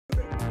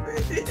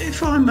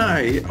If I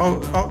may,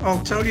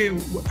 I'll tell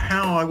you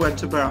how I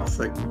went about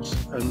things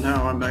and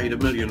how I made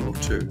 $1 million or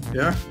two.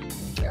 Yeah,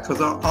 because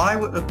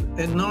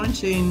in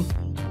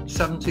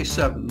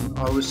 1977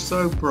 I was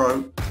so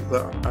broke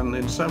and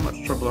in so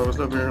much trouble I was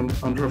living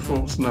under a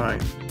false name.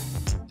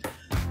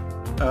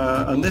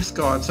 And this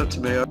guy had said to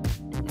me,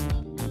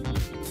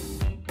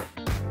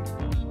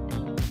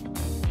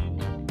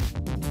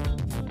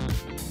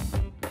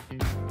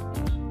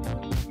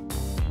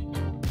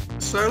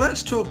 so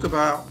let's talk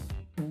about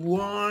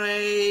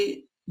why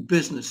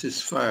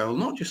businesses fail,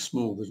 not just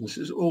small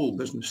businesses, all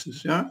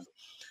businesses. Yeah,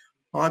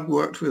 I've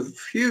worked with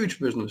huge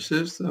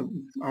businesses,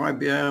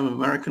 IBM,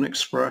 American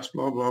Express,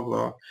 blah, blah,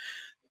 blah,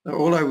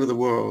 all over the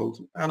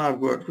world. And I've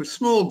worked with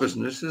small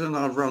businesses, and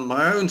I've run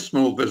my own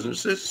small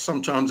businesses,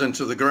 sometimes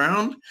into the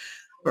ground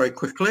very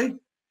quickly.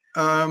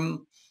 And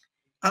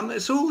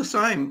it's all the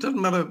same. It doesn't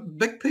matter.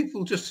 Big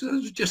people, just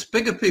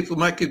bigger people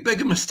making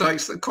bigger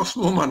mistakes that cost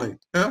more money.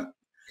 Yeah.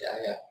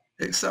 Yeah.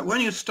 Except when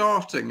you're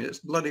starting, it's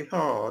bloody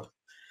hard.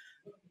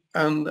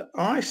 And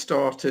I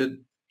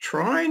started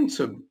trying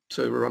to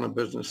run a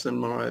business in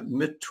my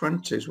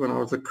mid-20s when I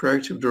was the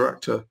creative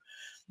director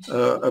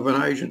of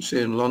an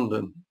agency in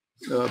London,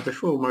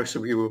 before most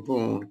of you were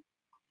born.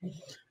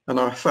 And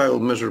I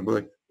failed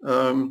miserably.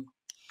 I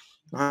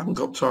haven't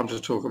got time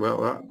to talk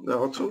about that.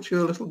 I'll talk to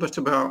you a little bit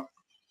about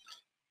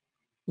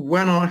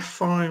when I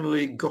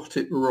finally got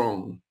it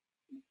wrong.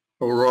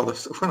 Or rather,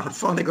 when I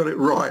finally got it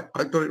right.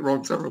 I got it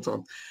wrong several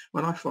times.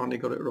 When I finally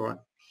got it right.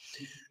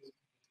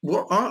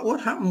 What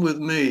happened with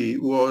me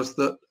was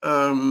that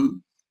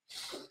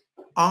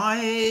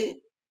I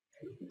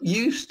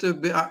used to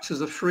act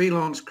as a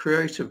freelance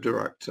creative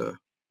director.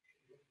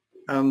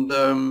 And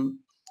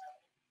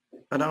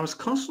I was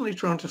constantly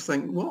trying to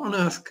think, how on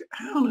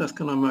earth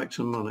can I make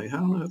some money?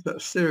 How on earth,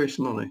 that's serious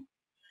money?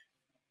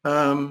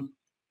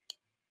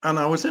 And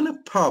I was in a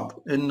pub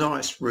in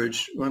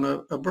Knightsbridge when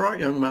a bright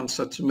young man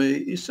said to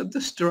me, he said,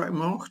 this direct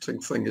marketing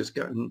thing is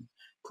getting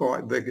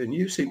quite big and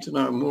you seem to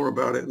know more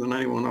about it than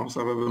anyone else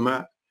I've ever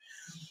met.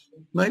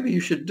 Maybe you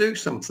should do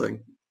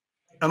something.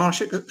 And I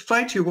should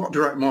explain to you what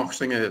direct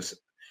marketing is.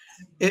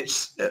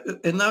 It's,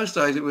 in those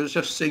days, it was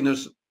just seen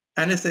as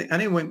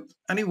any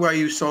way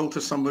you sold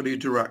to somebody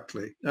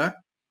directly. Yeah?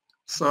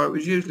 So it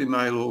was usually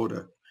mail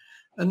order.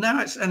 And now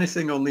it's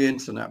anything on the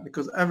internet,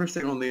 because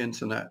everything on the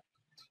internet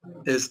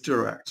is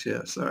direct.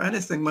 Yeah. So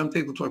anything, when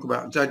people talk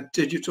about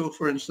digital,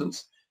 for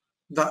instance,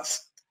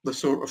 that's the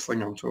sort of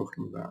thing I'm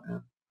talking about. Yeah.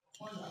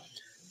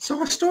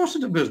 So I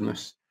started a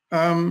business.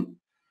 And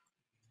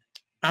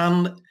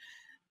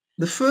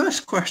the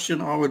first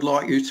question I would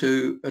like you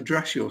to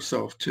address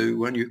yourself to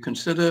when you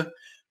consider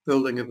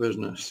building a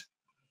business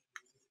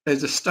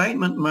is a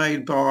statement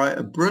made by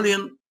a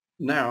brilliant,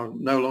 now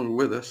no longer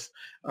with us,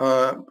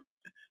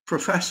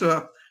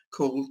 professor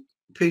called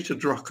Peter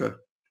Drucker.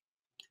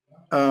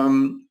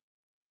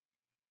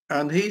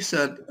 And he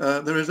said,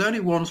 there is only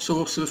one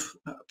source of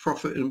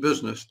profit in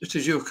business. It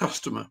is your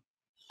customer.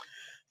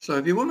 So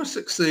if you want to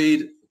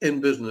succeed in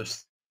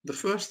business, the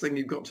first thing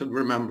you've got to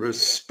remember is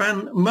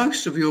spend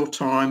most of your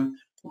time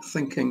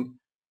thinking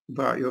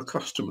about your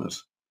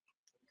customers.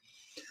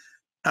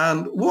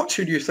 And what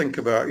should you think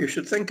about? You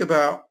should think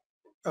about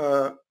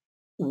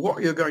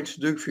what you're going to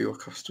do for your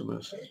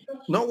customers.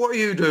 Not what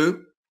you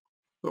do,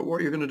 but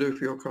what you're going to do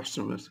for your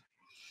customers.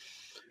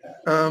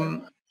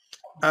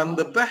 And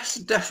the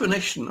best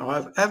definition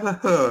I've ever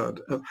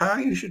heard of how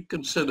you should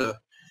consider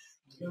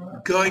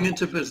going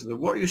into business,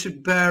 what you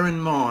should bear in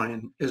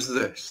mind is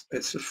this.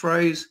 It's a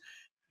phrase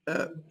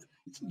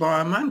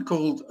by a man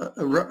called,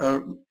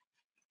 I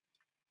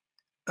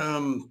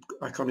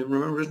can't even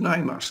remember his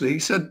name actually. He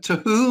said, to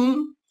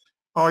whom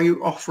are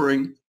you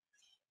offering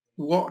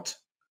what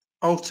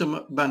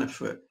ultimate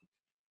benefit?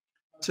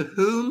 To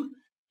whom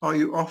are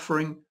you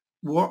offering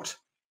what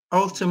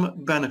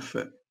ultimate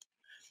benefit?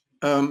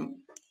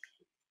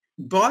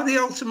 By the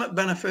ultimate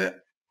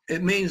benefit,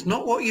 it means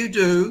not what you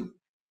do.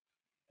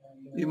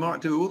 You might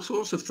do all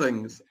sorts of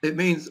things. It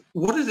means,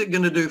 what is it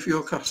going to do for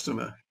your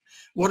customer?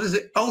 What is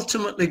it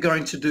ultimately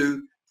going to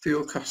do for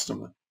your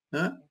customer?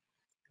 Yeah?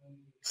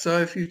 So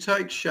if you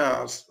take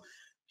Shaz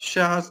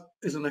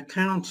is an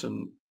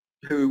accountant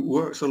who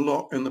works a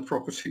lot in the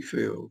property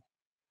field.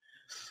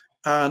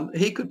 And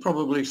he could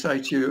probably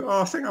say to you,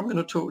 I think I'm going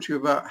to talk to you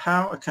about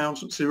how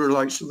accountancy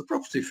relates to the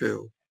property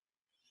field.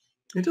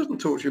 He doesn't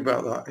talk to you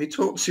about that. He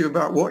talks to you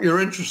about what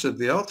you're interested in.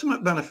 The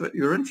ultimate benefit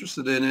you're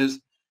interested in is,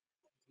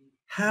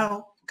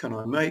 how can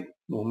I make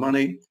more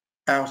money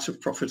out of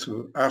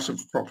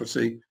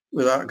property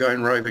without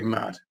going raving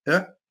mad?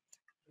 Yeah,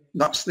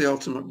 that's the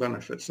ultimate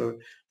benefit. So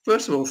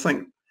first of all,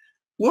 think,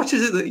 what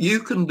is it that you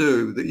can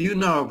do that you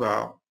know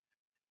about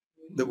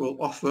that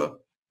will offer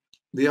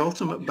the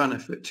ultimate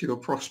benefit to your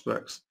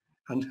prospects?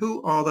 And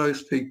who are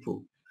those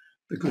people?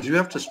 Because you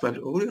have to spend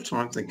all your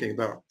time thinking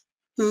about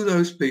who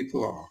those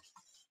people are.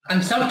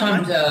 And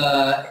sometimes,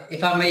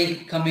 if I may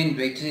come in,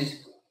 Drayton,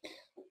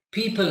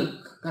 people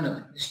kind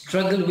of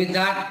struggle with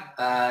that.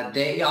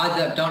 They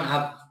either don't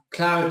have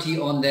clarity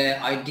on their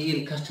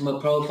ideal customer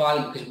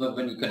profile, because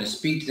when you're going to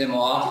speak to them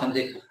or ask them,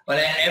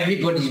 well,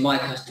 everybody's my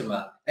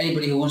customer.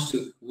 Anybody who wants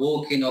to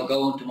walk in or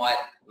go onto my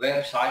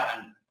website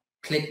and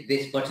click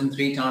this button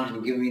 3 times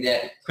and give me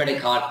their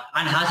credit card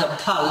and has a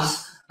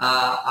pulse,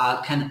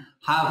 can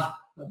have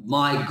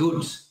my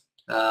goods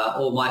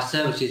or my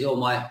services or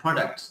my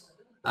products.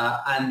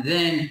 And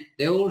then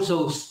they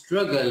also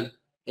struggle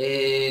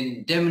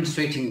in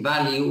demonstrating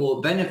value or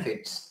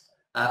benefits.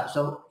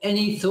 So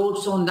any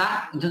thoughts on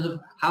that in terms of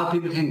how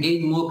people can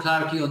gain more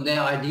clarity on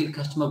their ideal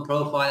customer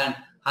profile and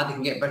how they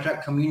can get better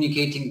at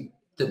communicating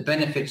the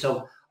benefits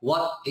of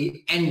what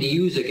the end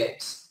user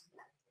gets?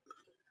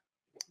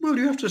 Well,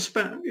 you have to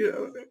spend,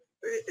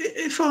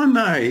 if I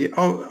may,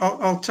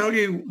 I'll tell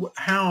you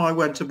how I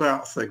went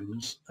about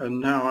things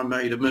and how I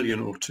made $1 million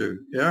or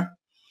 2, yeah?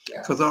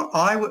 Because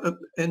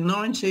in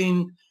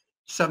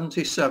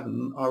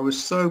 1977, I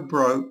was so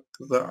broke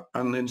that,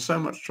 and in so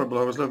much trouble,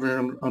 I was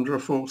living under a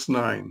false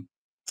name.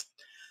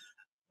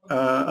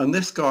 And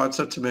this guy had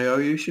said to me, oh,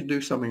 you should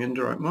do something in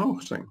direct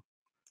marketing.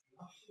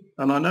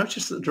 And I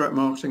noticed that direct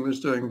marketing was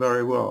doing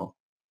very well.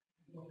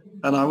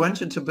 And I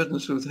went into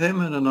business with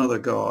him and another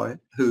guy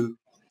who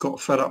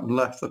got fed up and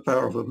left, the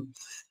pair of them.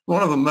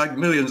 One of them made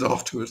millions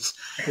afterwards.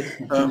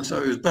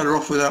 So he was better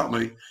off without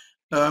me.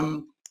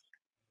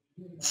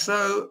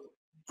 So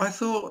I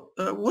thought,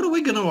 what are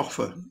we going to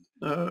offer?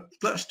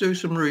 Let's do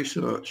some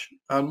research.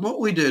 And what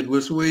we did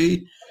was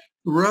we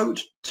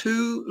wrote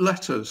 2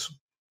 letters.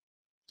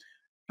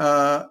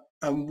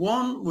 And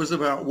one was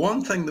about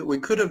one thing that we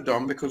could have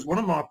done, because one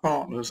of my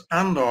partners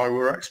and I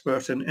were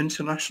experts in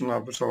international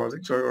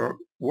advertising. So we wrote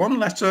one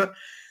letter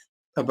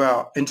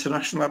about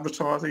international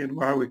advertising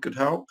and how we could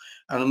help,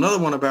 and another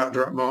one about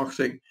direct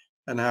marketing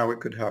and how it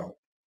could help.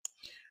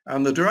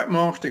 And the direct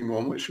marketing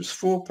one, which was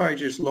 4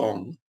 pages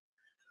long,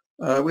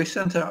 we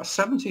sent out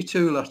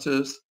 72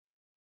 letters.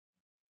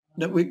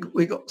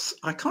 We got,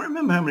 I can't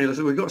remember how many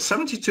letters, we got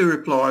 72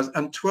 replies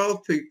and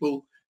 12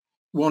 people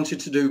wanted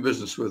to do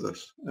business with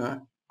us.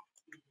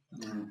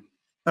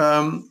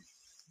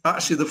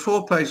 Actually, the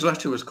 4-page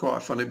letter was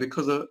quite funny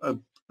because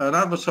an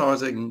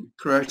advertising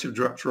creative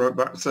director wrote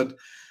back and said,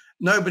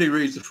 nobody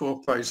reads the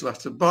 4-page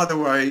letter. By the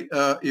way,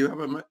 you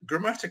have a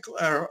grammatical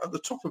error at the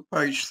top of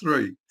page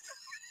 3.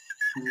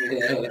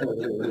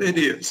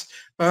 Idiots.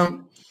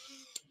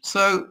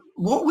 So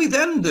what we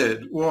then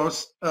did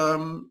was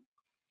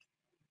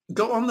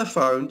got on the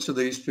phone to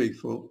these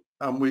people,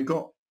 and we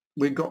got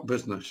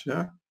business,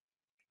 yeah.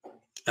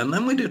 And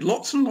then we did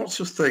lots and lots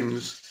of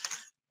things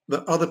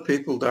that other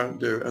people don't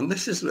do. And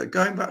this is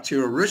going back to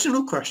your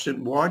original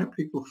question: why do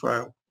people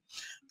fail?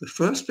 The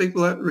first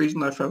reason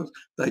they fail is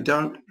they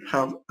don't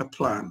have a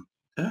plan.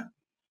 Yeah,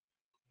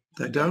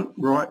 they don't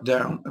write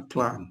down a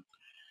plan.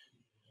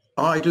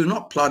 I do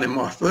not plan in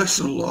my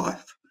personal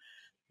life,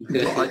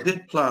 but I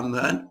did plan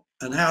then.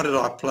 And how did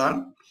I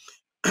plan?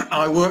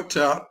 I worked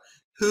out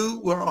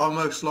who were our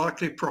most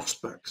likely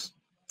prospects.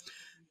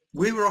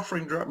 We were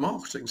offering direct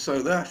marketing,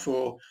 so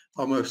therefore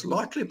our most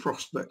likely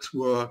prospects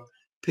were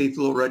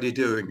people already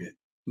doing it,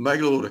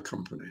 mail order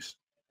companies.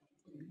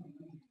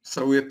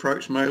 So we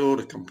approached mail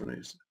order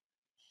companies,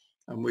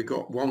 and we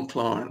got one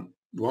client,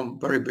 one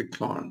very big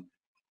client.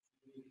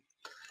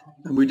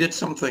 And we did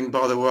something,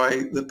 by the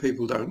way, that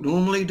people don't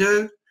normally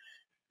do.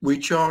 We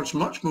charged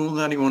much more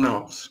than anyone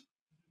else.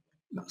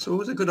 That's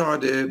always a good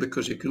idea,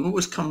 because you can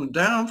always come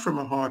down from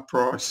a high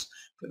price,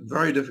 but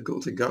very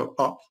difficult to go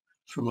up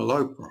from a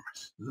low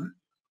price. Right?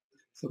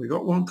 So we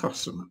got one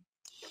customer.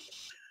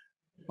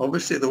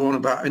 Obviously, the one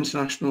about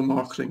international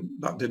marketing,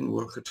 that didn't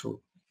work at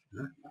all.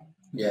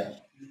 Yeah.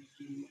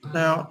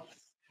 Now,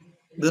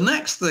 the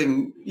next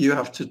thing you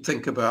have to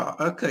think about,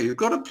 okay, you've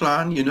got a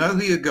plan, you know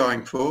who you're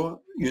going for,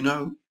 you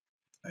know,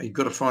 you've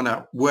got to find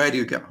out where do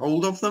you get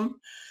hold of them.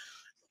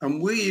 And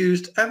we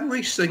used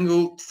every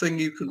single thing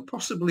you can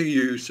possibly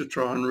use to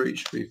try and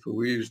reach people.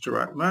 We used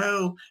direct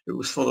mail. It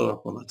was followed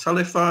up on the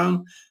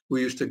telephone.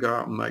 We used to go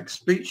out and make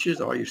speeches.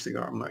 I used to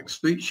go out and make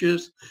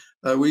speeches.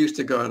 We used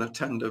to go and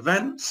attend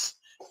events.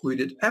 We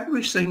did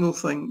every single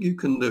thing you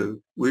can do.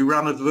 We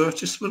ran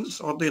advertisements.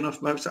 Oddly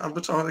enough, most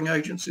advertising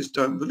agencies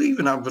don't believe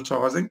in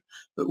advertising,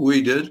 but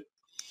we did.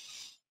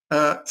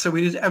 So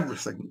we did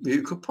everything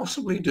you could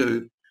possibly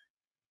do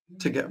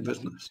to get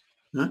business.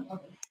 Yeah?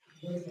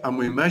 And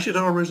we measured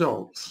our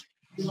results,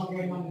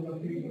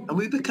 and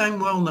we became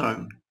well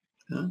known.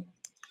 Yeah?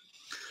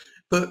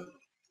 But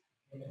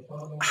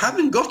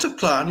having got a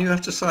plan, you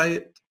have to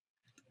say,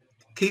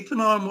 keep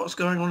an eye on what's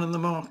going on in the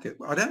market.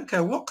 I don't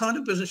care what kind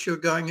of business you're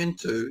going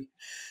into,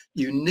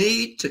 you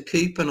need to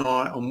keep an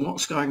eye on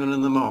what's going on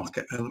in the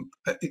market. And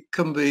it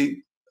can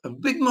be a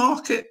big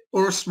market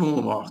or a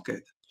small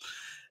market.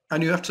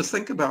 And you have to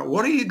think about,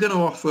 what are you going to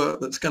offer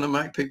that's going to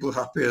make people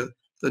happier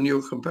than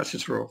your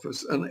competitor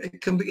offers? And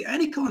it can be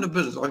any kind of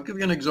business. I'll give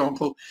you an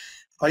example.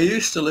 I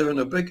used to live in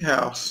a big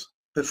house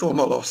before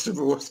my last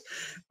divorce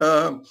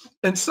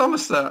in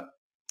Somerset,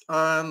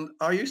 and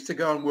I used to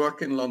go and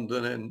work in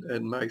London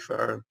in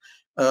Mayfair.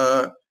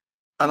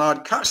 And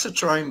I'd catch the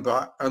train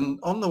back, and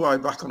on the way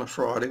back on a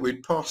Friday,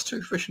 we'd pass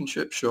 2 fish and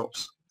chip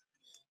shops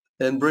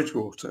in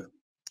Bridgewater.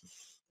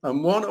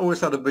 And one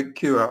always had a big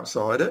queue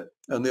outside it,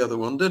 and the other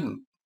one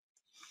didn't.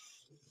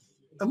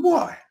 And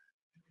why?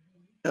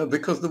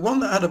 Because the one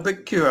that had a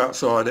big queue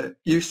outside it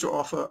used to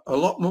offer a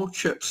lot more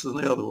chips than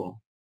the other one.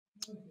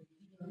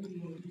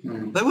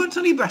 They weren't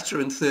any better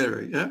in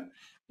theory. Yeah?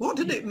 What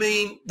did it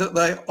mean that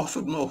they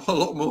offered a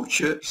lot more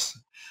chips?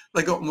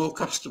 They got more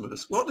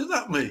customers. What did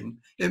that mean?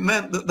 It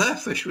meant that their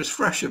fish was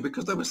fresher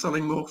because they were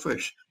selling more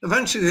fish.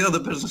 Eventually, the other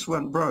business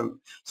went broke.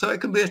 So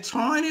it can be a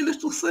tiny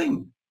little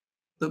thing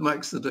that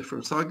makes the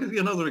difference. I'll give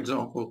you another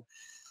example.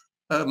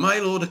 A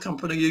mail order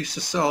company used to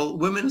sell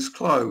women's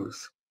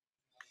clothes.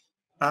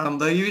 And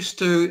they used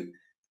to,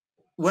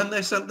 when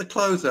they sent the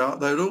clothes out,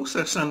 they would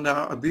also send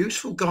out a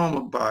beautiful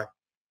garment bag,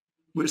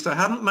 which they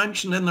hadn't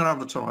mentioned in their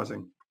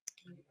advertising.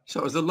 So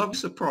it was a lovely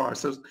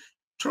surprise. So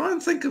try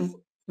and think of,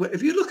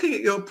 if you're looking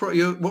at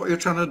what you're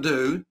trying to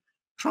do,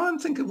 try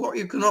and think of what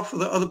you can offer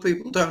that other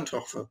people don't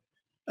offer.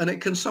 And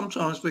it can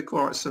sometimes be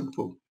quite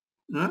simple.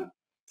 You know?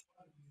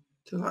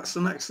 So that's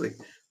the next thing.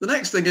 The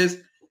next thing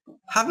is,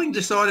 having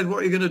decided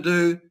what you're going to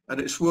do and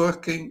it's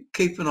working,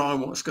 keep an eye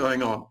on what's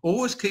going on.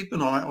 Always keep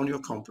an eye on your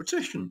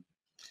competition.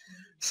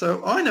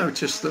 So we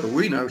noticed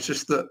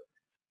that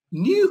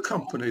new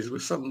companies were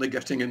suddenly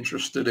getting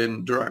interested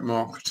in direct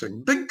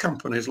marketing. Big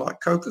companies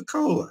like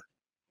Coca-Cola,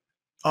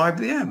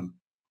 IBM,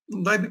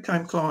 they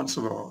became clients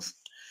of ours.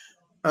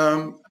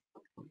 And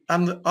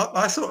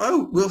I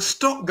thought, we'll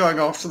stop going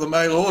after the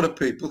mail order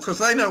people because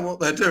they know what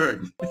they're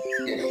doing.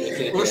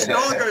 We'll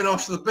start going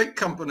after the big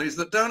companies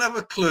that don't have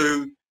a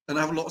clue and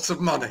have lots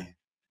of money.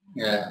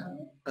 Yeah.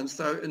 And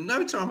so in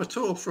no time at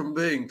all, from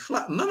being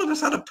flat, none of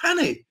us had a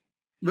penny.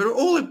 We were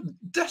all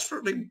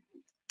desperately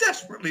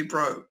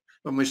broke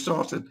when we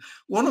started.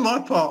 One of my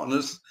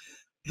partners,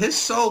 his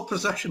sole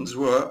possessions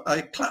were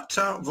a clapped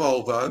out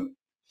Volvo,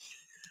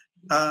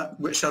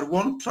 which had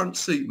one front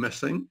seat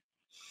missing.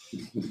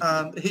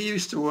 And he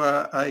used to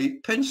wear a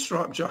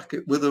pinstripe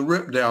jacket with a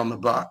rip down the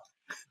back,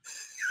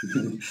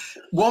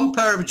 one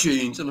pair of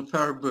jeans and a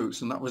pair of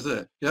boots, and that was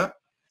it. Yeah.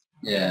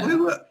 Yeah. We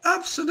were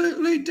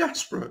absolutely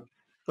desperate.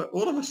 But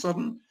all of a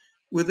sudden,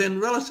 within a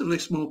relatively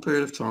small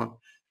period of time,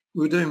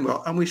 we were doing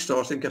well. And we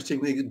started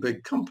getting these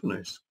big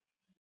companies.